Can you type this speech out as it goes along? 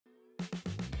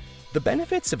The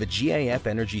benefits of a GAF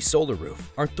Energy solar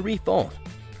roof are threefold.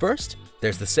 First,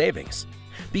 there's the savings.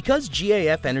 Because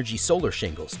GAF Energy solar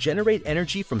shingles generate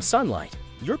energy from sunlight,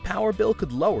 your power bill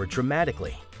could lower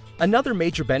dramatically. Another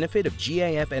major benefit of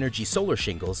GAF Energy solar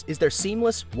shingles is their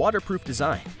seamless, waterproof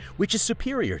design, which is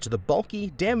superior to the bulky,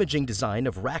 damaging design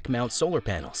of rack-mount solar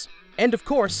panels. And of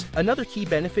course, another key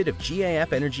benefit of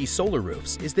GAF Energy solar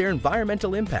roofs is their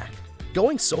environmental impact.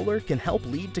 Going solar can help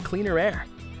lead to cleaner air.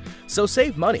 So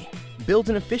save money, build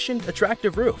an efficient,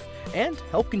 attractive roof, and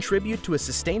help contribute to a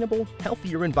sustainable,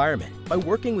 healthier environment by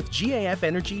working with GAF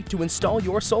Energy to install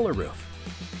your solar roof.